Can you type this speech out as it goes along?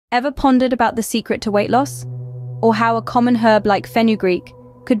Ever pondered about the secret to weight loss? Or how a common herb like fenugreek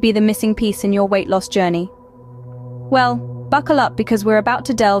could be the missing piece in your weight loss journey? Well, buckle up because we're about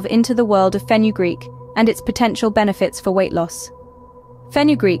to delve into the world of fenugreek and its potential benefits for weight loss.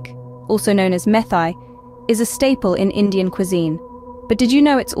 Fenugreek, also known as methi, is a staple in Indian cuisine. But did you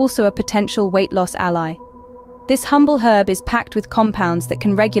know it's also a potential weight loss ally? This humble herb is packed with compounds that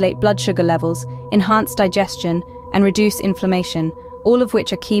can regulate blood sugar levels, enhance digestion, and reduce inflammation, all of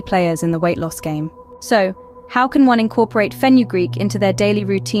which are key players in the weight loss game. So, how can one incorporate fenugreek into their daily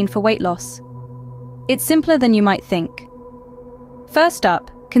routine for weight loss? It's simpler than you might think. First up,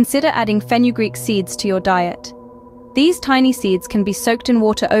 consider adding fenugreek seeds to your diet. These tiny seeds can be soaked in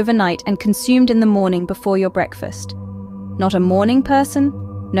water overnight and consumed in the morning before your breakfast. Not a morning person?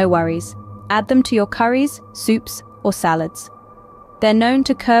 No worries. Add them to your curries, soups, or salads. They're known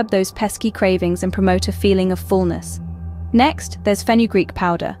to curb those pesky cravings and promote a feeling of fullness. Next, there's fenugreek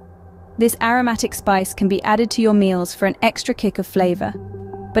powder. This aromatic spice can be added to your meals for an extra kick of flavor.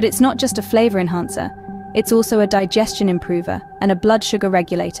 But it's not just a flavor enhancer, it's also a digestion improver and a blood sugar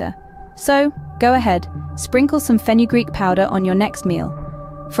regulator. So, go ahead, sprinkle some fenugreek powder on your next meal.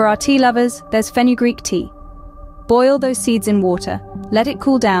 For our tea lovers, there's fenugreek tea. Boil those seeds in water, let it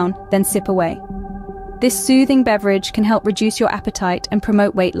cool down, then sip away. This soothing beverage can help reduce your appetite and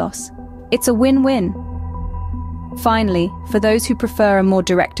promote weight loss. It's a win-win. Finally, for those who prefer a more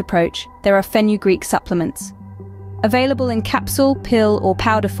direct approach, there are fenugreek supplements. Available in capsule, pill, or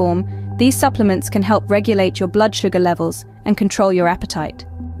powder form, these supplements can help regulate your blood sugar levels and control your appetite.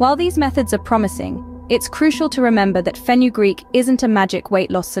 While these methods are promising, it's crucial to remember that fenugreek isn't a magic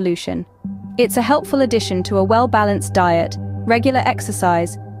weight loss solution. It's a helpful addition to a well-balanced diet, regular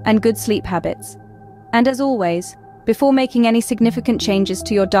exercise, and good sleep habits. And as always, before making any significant changes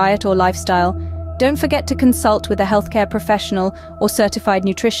to your diet or lifestyle, don't forget to consult with a healthcare professional or certified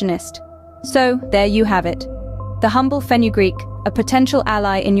nutritionist. So, there you have it. The humble fenugreek, a potential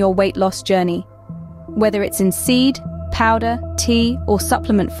ally in your weight loss journey. Whether it's in seed, powder, tea, or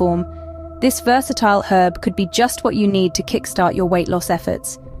supplement form, this versatile herb could be just what you need to kickstart your weight loss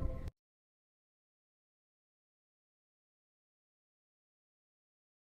efforts.